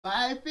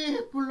My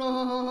people,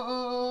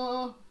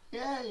 oh,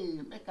 hey,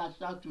 make a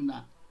shout to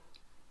na.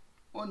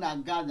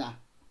 Una gather,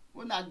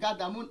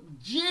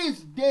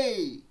 gist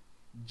day,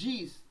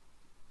 gist.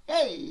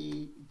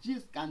 Hey,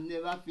 gist can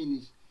never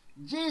finish.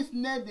 Gist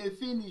never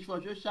finish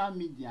for social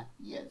media.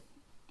 Yes.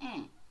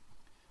 Mm.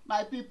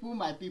 My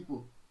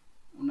people,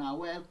 una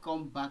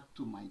welcome back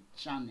to my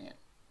channel.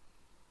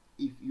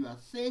 If you are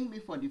seeing me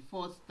for the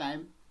first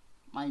time,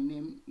 my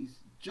name is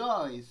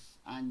Joyce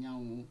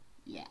Anyanwu.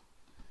 Yeah.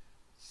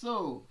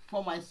 So,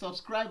 for my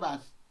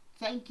subscribers,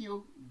 thank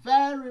you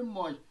very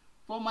much.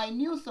 For my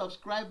new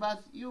subscribers,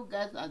 you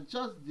guys are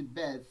just the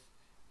best.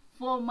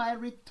 For my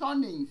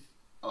returnings,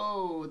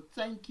 oh,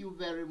 thank you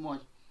very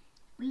much.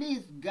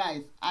 Please,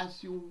 guys,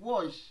 as you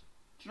watch,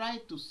 try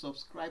to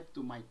subscribe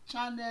to my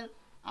channel.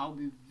 I'll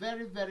be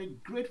very, very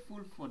grateful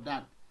for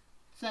that.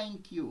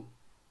 Thank you.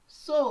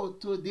 So,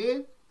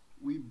 today,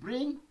 we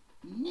bring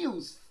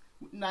news,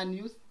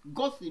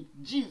 gossip,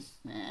 gist.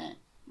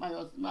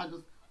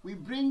 We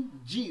bring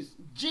gist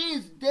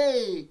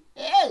day.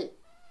 Hey,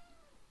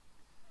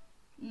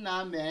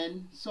 nah,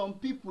 man, some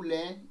people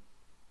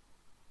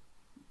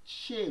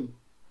shame.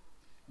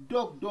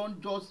 Dog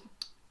don't just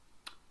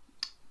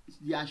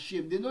they are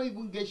shame. They don't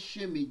even get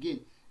shame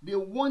again. They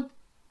want.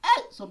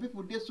 Hey, some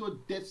people they're so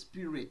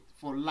desperate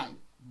for life.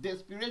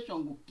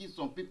 Desperation will kill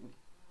some people.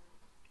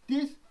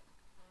 This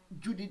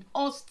Judy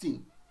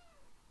Austim.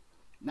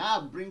 Now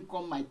I bring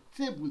on my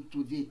table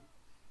today.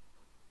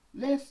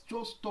 Let's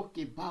just talk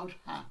about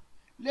her.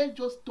 Let's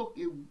just talk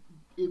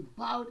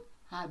about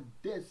her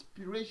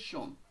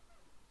desperation.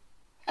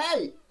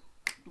 Hey,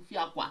 to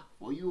fiakwa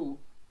for you,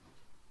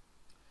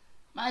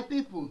 my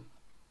people.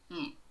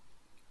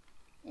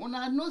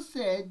 Una know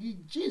say the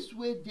gist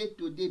wey dey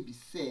today be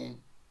say,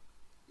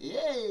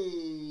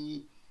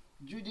 hey,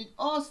 Judy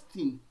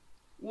Austim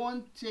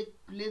wan take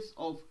place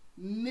of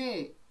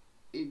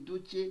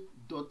Edochie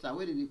daughter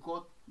wey dey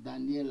call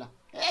Daniela.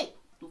 Hey,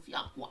 to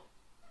fiakwa.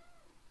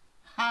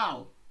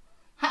 How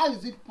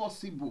is it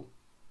possible?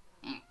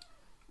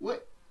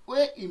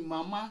 Where im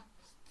mama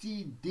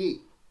still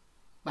dey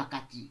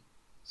bakati,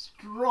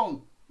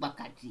 strong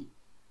bakati,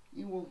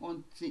 he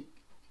won't take.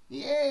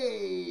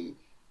 Hey,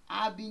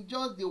 I been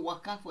just dey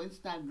waka for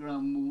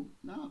Instagram o.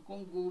 Now I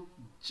come go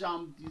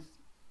jam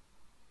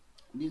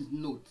this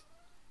note.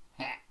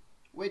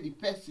 Where the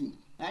person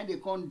na they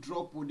come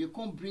drop o, they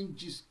come bring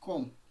gist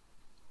come.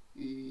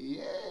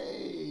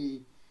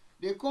 Hey,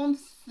 they come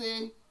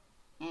say,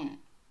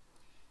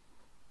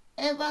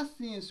 ever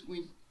since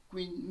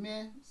Queen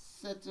May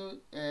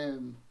settled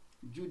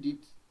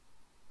Judith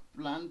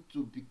planned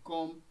to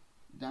become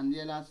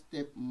Daniela's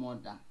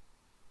stepmother,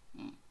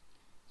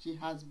 she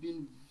has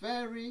been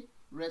very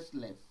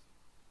restless.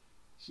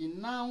 She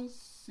now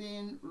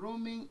seen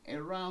roaming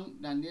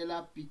around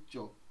Daniela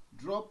picture,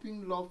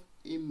 dropping love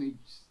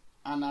images,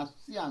 and as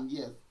see am,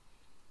 yes,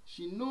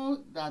 she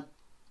know that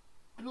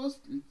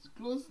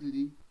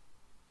closely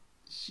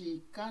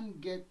she can't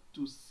get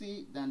to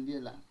see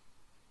Daniela.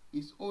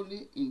 Is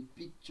only in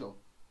picture,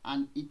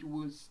 and it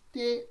will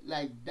stay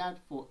like that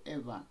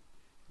forever.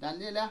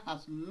 Daniela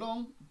has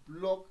long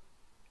blocked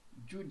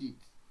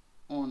Judith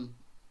on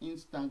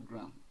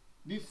Instagram.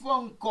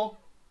 Before nko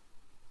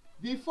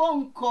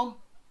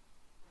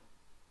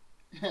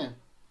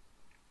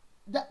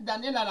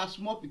Daniela na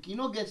small pikin,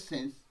 no get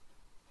sense.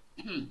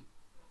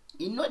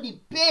 You know the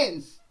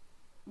pains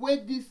wey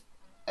this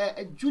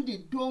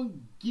Judith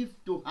don give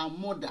to her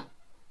mother.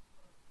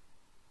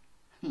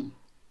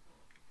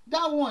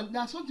 That one,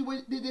 that's something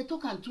where they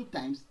talk am 2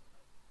 times.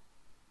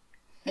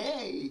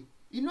 Hey,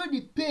 you know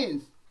the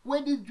pains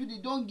where this Judy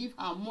don't give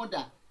her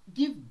mother,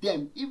 give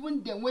them,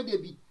 even them where they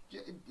be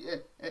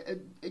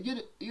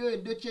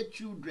Edochie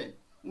children.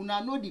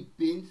 Una know the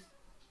pains.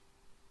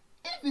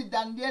 If it's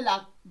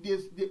Daniela,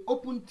 they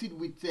open it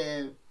with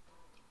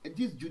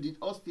this Judy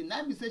Austim,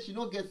 now be say she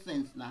no get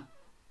sense now.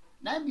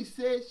 Now be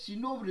say she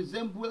no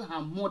resemble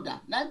her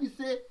mother. Now be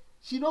say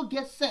she no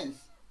get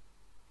sense.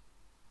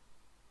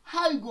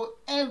 How you go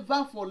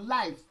ever for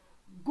life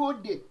go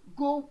dey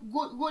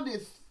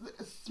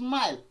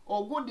smile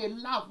or go dey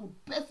laugh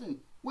with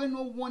person wey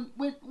no want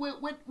wey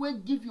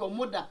give your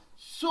mother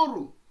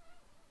sorrow?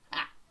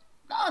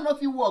 That no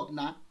fit work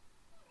na.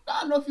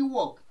 That no fit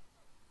work.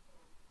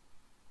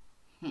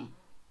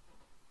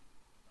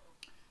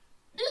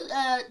 This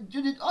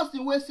Judy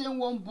Austim wey say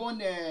wan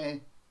born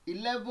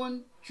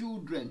 11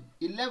 children,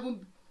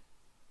 11.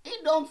 He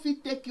don't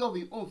fit take care of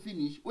his own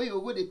finish. Wey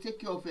you go dey take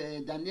care of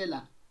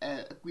Daniela.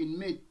 Queen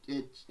May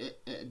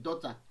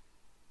daughter.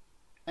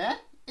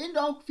 He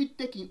don't fit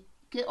taking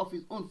care of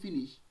his own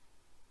finish.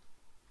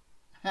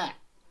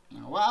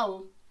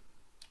 Wow.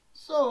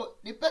 So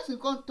the person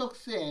can't talk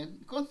say,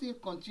 can't still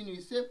continue.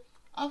 He say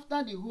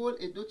after the whole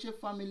Edochie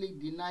family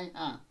deny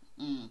her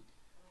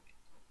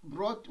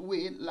brought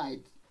way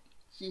light,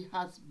 she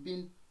has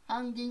been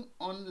hanging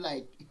on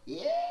like,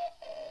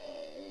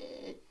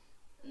 hey,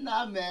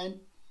 nah man.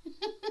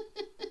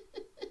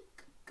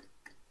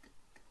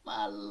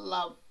 My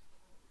love,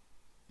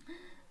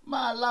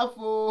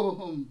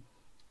 oh,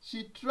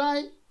 she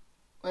tried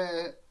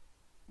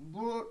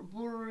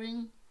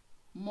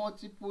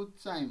multiple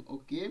times,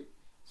 okay?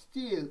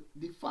 Still,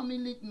 the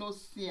family no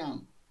see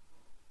am.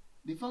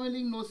 The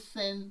family no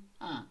send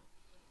her.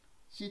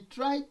 She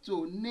tried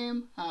to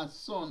name her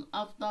son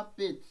after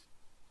pet.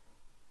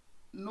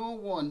 No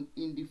one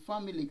in the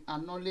family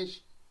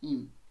acknowledge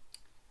him.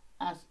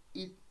 As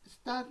it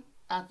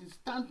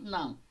stand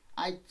now,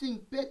 I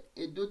think Pet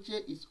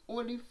Edochie is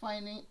only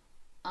finding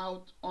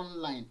out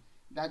online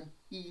that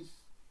his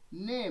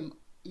name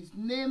is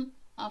named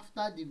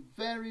after the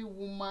very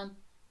woman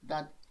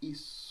that is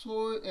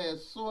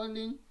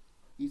soiling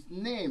his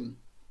name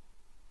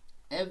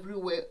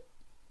everywhere.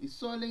 Is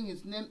soiling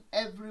his name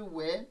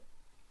everywhere.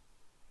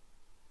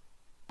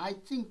 I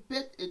think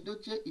Pet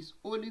Edochie is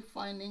only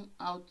finding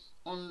out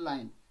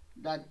online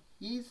that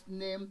his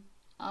name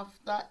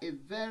after a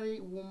very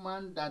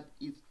woman that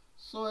is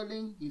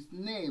soiling his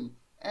name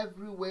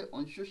everywhere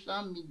on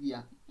social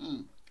media.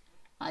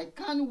 I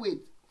can't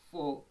wait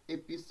for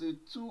episode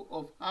 2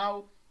 of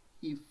how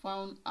he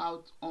found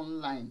out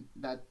online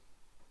that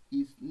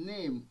his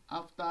name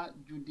after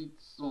Judy's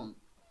son.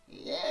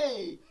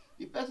 Yay!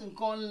 The person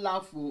can't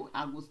laugh.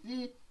 I go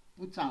still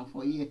put am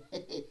for here.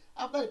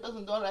 After the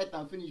person don write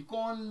am finish,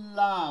 can't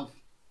laugh.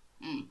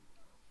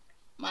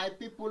 My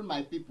people,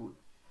 my people.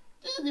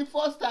 This is the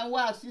first time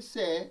wey I see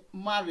say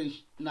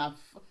marriage na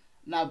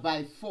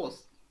by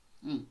force.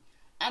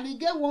 And e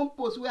get one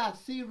post wey I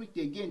see read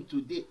again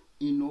today,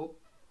 you know,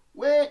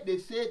 where they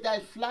say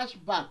that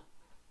flashback.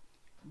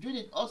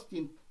 Judy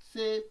Austim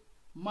say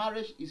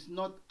marriage is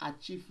not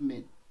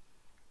achievement.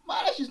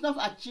 Marriage is not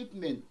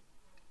achievement,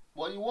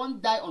 but you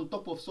won't die on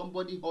top of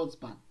somebody's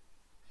husband.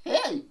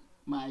 Hey,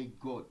 my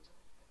God,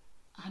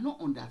 I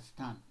don't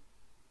understand.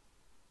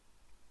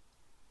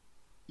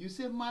 You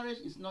say marriage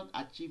is not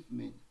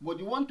achievement, but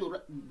you want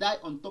to die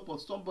on top of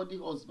somebody's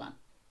husband.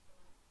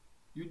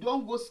 You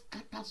don't go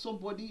scatter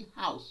somebody's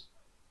house.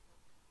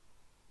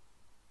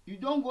 You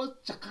don't go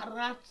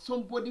chakara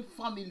somebody's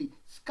family,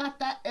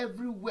 scatter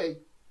everywhere.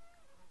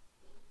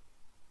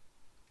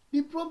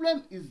 The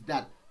problem is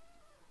that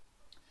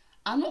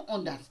I don't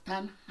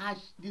understand how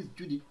this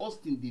Judy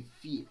Austim dey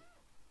feel.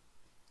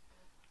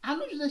 I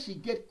know say she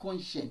get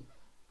conscience.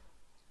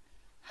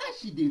 How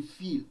she dey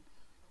feel?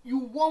 You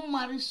wan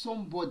marry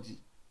somebody,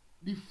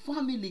 the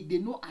family they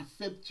no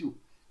accept you.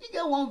 You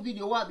get one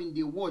video wey I been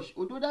dey watch,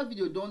 although that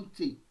video don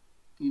tey,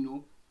 you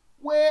know,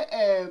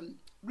 where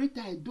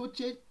Rita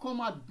Edochie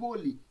come out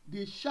boldly,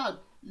 dey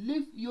shout,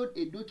 "Leave your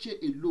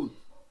Edochie alone."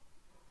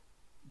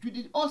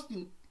 Judy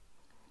Austim,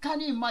 can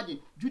you imagine?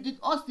 Judy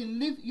Austim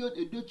leave your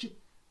Edochie.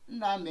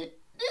 Nah, man,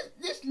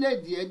 this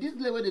lady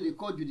wey they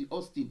call Judy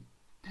Austim,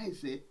 that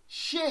is a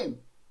shame.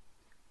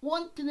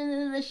 One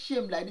thing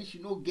shame like this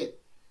you no get.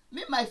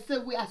 Me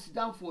myself wey I sit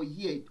down for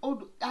here,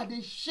 I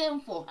dey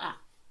shame for her.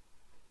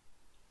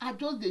 I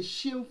just dey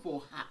shame for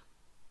her.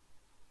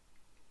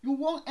 You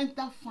wan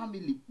enter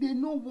family, they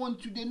no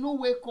want you, they no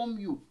welcome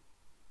you.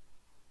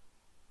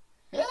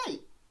 Hey,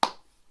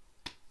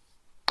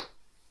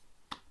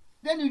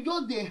 then you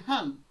just dey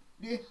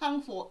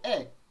hang for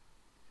air,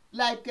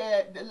 like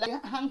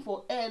hang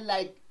for air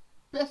like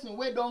person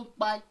wey don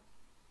kpai,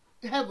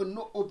 heaven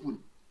no open,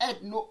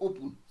 earth no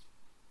open,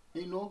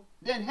 you know.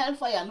 Then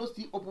hellfire no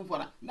still open for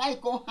her. Now you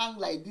come hang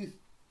like this.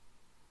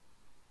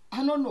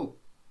 I don't know.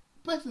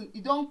 Person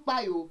e don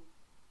kpai o,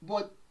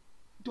 but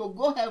to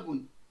go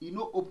heaven e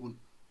no open,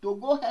 to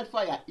go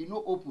hellfire e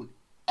no open,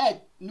 earth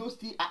no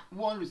still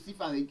wan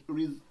receive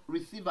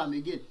am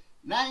again.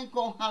 Now you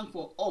come hang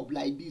for up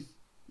like this.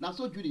 Na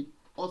so Judy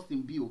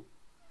Austim be o.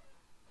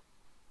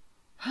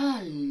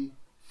 Hi,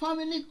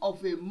 family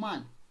of a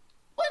man.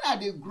 When I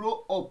dey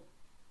grow up,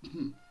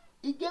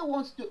 e get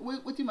one story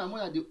wetin my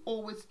mother dey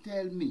always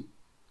tell me.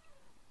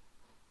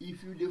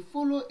 If you dey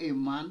follow a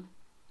man,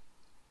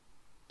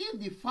 if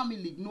the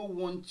family no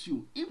want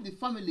you, if the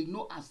family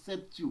no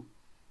accept you,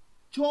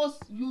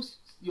 just use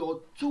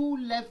your 2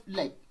 left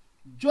leg,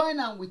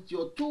 join am with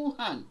your 2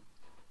 hands,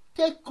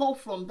 take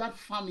off from that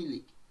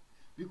family,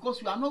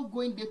 because you are not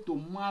going there to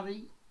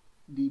marry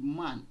the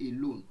man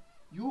alone.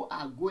 You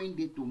are going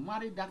there to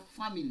marry that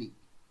family.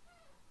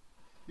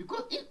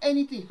 Because if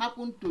anything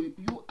happen to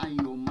you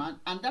and your man,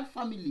 and that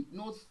family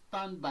no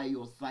stand by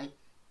your side,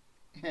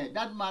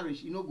 that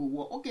marriage no go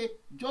work. Okay,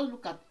 just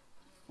look at,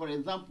 for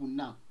example,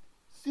 now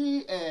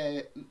see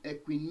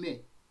Queen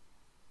May.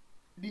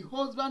 The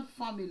husband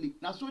family,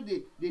 now so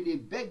they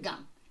beg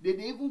am, they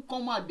even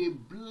come out, they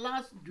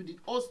blast Judy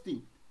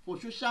Austim for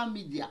social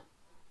media.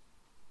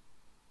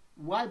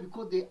 Why?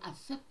 Because they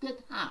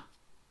accepted her.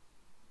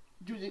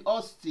 Judy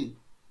Austim.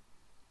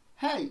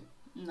 Hey,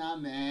 nah,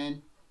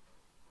 man.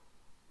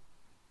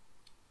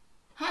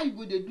 How you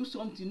go dey do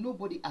something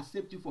nobody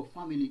accept you for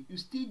family? You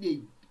still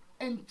dey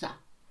enter.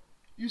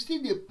 You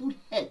still dey put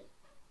head.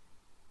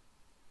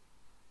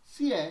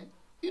 See,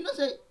 you know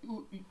say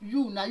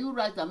you now you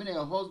write am,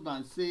 your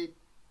husband say,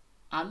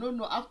 I don't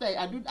know, after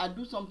I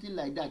do something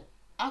like that.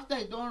 After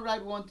I don't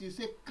write one thing,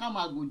 say, come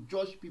I go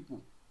judge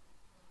people.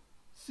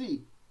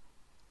 See,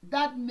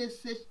 that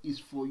message is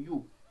for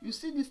you. You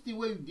see this thing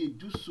where you dey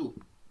do so,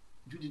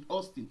 Judy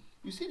Austim.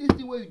 You see this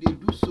thing where you dey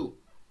do so.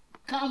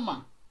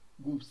 karma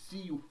go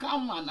see you.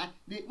 Karma,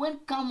 when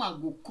karma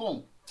go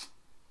come,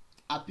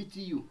 I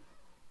pity you.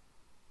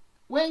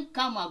 When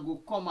karma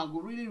go come, I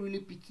go really, really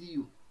pity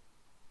you.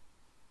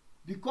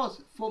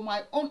 Because for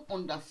my own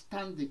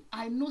understanding,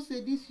 I know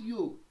say this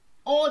you,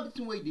 all this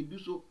way they do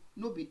so,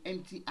 no be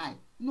empty eye,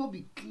 no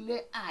be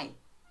clear eye.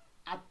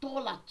 At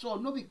all,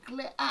 no be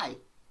clear eye.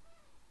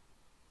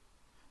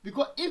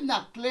 Because if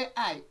not clear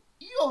eye,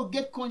 you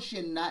get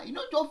conscience now.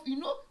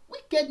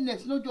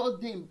 Wickedness not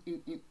just dey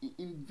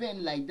in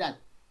vain like that.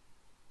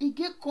 You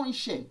get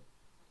conscience.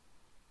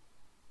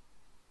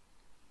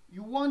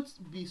 You want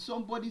be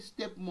somebody's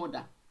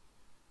stepmother.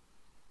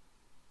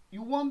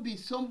 You want be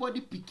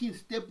somebody pikin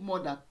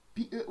stepmother.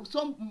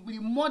 The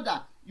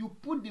mother, you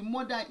put the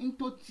mother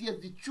into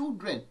tears, the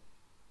children.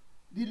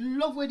 The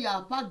love where their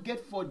papa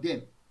get for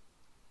them.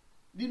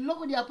 The love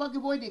where their papa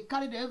get for them, they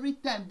carry them every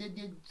time. They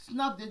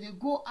snap, they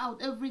go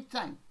out every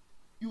time.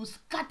 You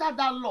scatter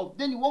that love.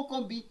 Then you won't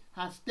come be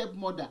her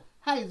stepmother.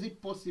 How is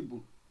it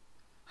possible?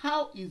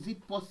 How is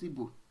it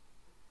possible?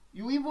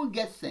 You even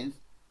get sense.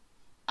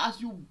 As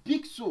you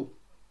big so.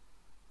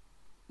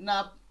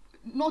 Now,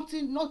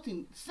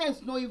 nothing.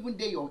 Sense not even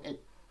dey your head.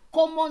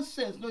 Common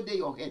sense not dey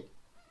your head.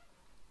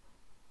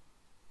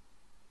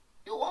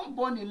 You won't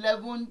born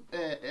 11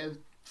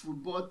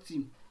 football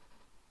team.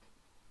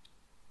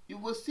 You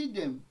will see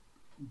them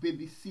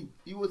babysit.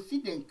 You will see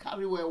them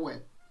carry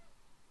well.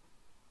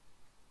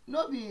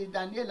 No be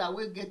Daniela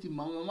will get him.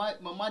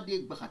 Mama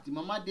dey gbakati.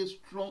 Mama dey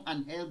strong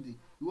and healthy.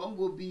 You won't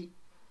go be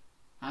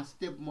her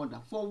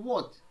stepmother. For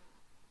what?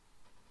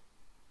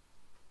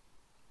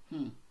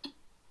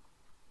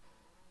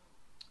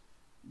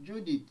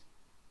 Judy,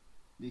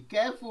 be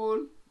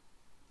careful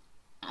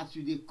as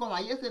you dey come.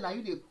 I hear say na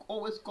you dey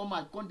always come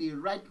and come dey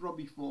write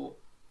rubbish for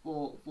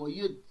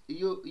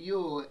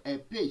your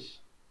page.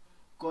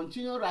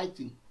 Continue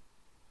writing.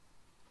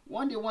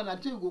 One day one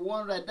until you go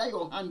one write, that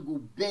your hand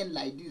go bend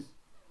like this.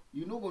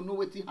 You no go know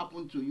wetin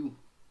happen to you.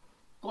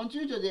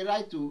 Continue to dey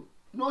write o,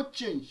 no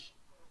change.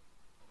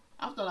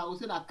 After I go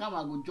say na come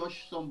I go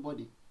judge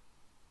somebody.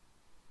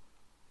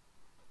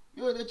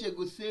 You Edochie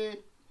go say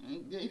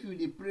if you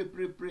dey pray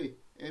pray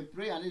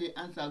and dey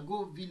answer,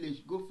 go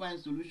village, go find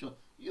solution.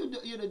 You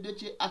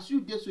Edochie, as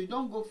you dey so you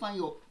don go find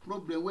your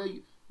problem where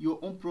your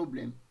own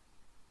problem.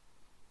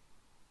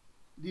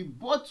 The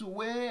bottle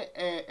where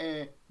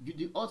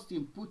Judy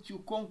Austim put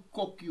you, come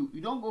cock you.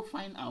 You don't go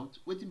find out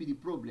wetin be the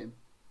problem.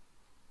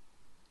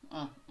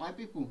 My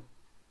people,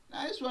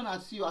 now this one I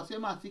see you, I say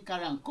I see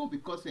carry and come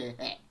because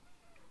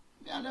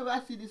I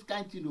never see this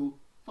kind thing. No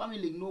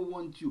family no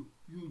want you.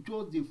 You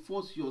just dey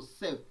force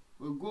yourself.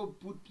 Or go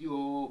put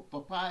your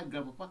papa,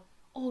 grandpapa,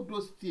 all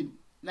those things.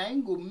 Now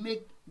ain't go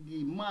make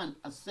the man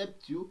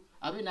accept you.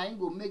 I mean, I ain't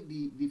go make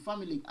the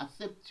family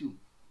accept you.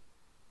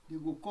 They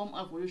go come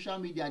out for social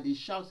media, they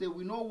shout, say,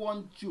 we no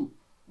want you.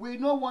 We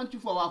no want you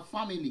for our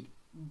family.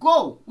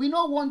 Go! We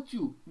no want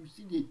you. You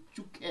see the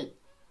chook head.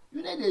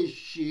 You need a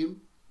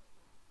shame.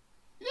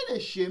 You need a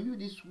shame, you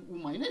this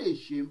woman. You need a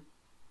shame.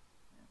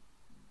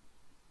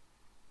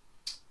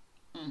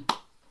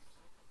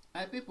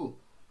 My people,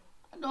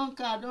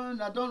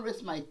 I don't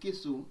raise my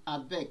case, so I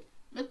beg.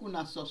 Make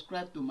una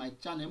subscribe to my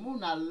channel. Make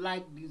una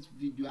like this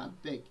video, I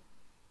beg.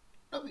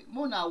 Make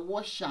una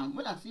watch am.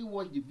 Make una still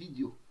watch the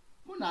video.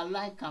 Muna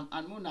like am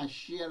and muna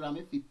share am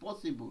if it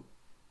possible.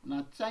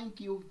 Now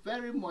thank you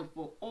very much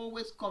for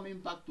always coming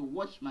back to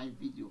watch my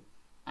video.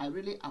 I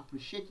really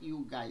appreciate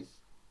you guys.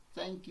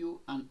 Thank you,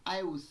 and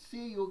I will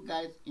see you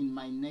guys in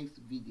my next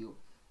video.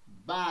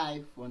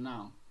 Bye for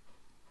now.